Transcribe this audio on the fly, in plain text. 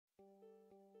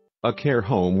A care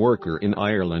home worker in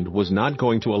Ireland was not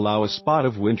going to allow a spot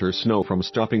of winter snow from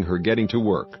stopping her getting to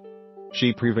work.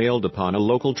 She prevailed upon a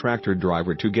local tractor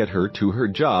driver to get her to her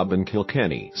job in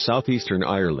Kilkenny, southeastern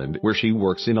Ireland, where she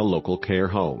works in a local care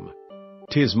home.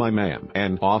 "'Tis my ma'am,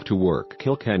 and off to work,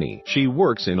 Kilkenny." She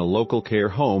works in a local care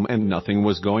home and nothing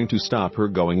was going to stop her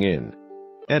going in.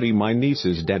 "Eddy, my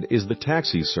niece's dad, is the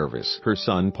taxi service," her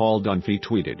son Paul Dunphy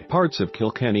tweeted. "Parts of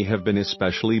Kilkenny have been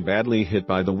especially badly hit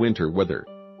by the winter weather.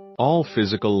 All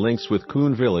physical links with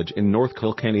Coon village in North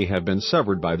Kilkenny have been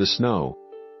severed by the snow."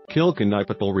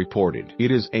 Kilkennypeople reported it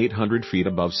is 800 feet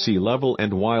above sea level,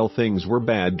 and while things were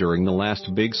bad during the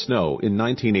last big snow in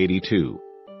 1982,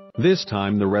 this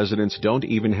time the residents don't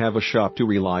even have a shop to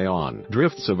rely on.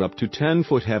 Drifts of up to 10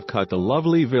 foot have cut the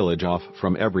lovely village off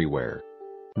from everywhere.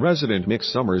 Resident Mick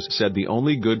Somers said the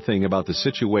only good thing about the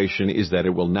situation is that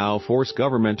it will now force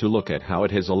government to look at how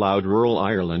it has allowed rural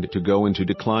Ireland to go into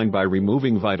decline by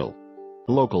removing vital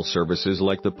local services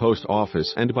like the post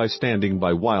office and by standing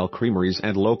by while creameries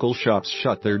and local shops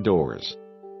shut their doors.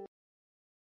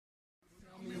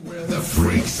 Tell me where the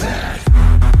freaks at.